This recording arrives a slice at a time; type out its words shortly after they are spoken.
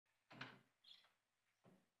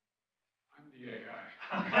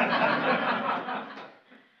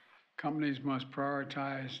Companies must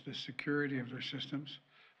prioritize the security of their systems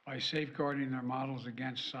by safeguarding their models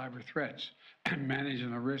against cyber threats and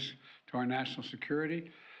managing the risk to our national security.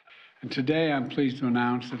 And today, I'm pleased to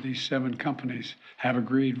announce that these 7 companies have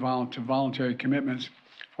agreed to voluntary commitments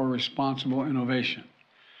for responsible innovation.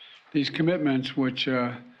 These commitments, which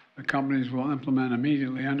the companies will implement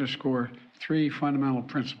immediately, underscore 3 fundamental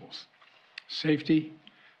principles: safety,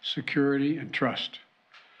 security, and trust.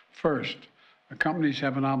 First, the companies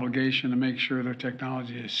have an obligation to make sure their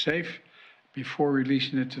technology is safe before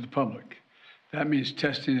releasing it to the public. That means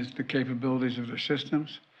testing the capabilities of their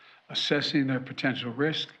systems, assessing their potential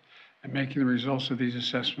risk, and making the results of these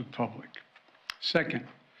assessments public. Second,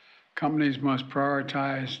 companies must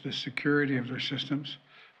prioritize the security of their systems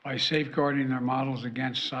by safeguarding their models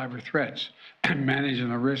against cyber threats and managing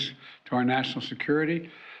the risk to our national security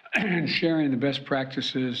and sharing the best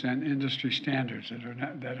practices and industry standards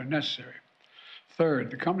that are necessary.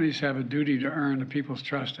 Third, the companies have a duty to earn the people's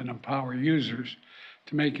trust and empower users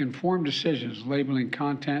to make informed decisions labeling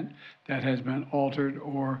content that has been altered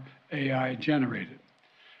or AI generated,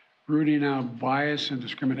 rooting out bias and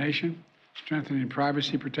discrimination, strengthening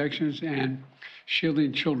privacy protections, and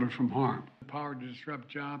shielding children from harm. The power to disrupt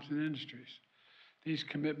jobs and industries. These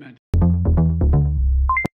commitments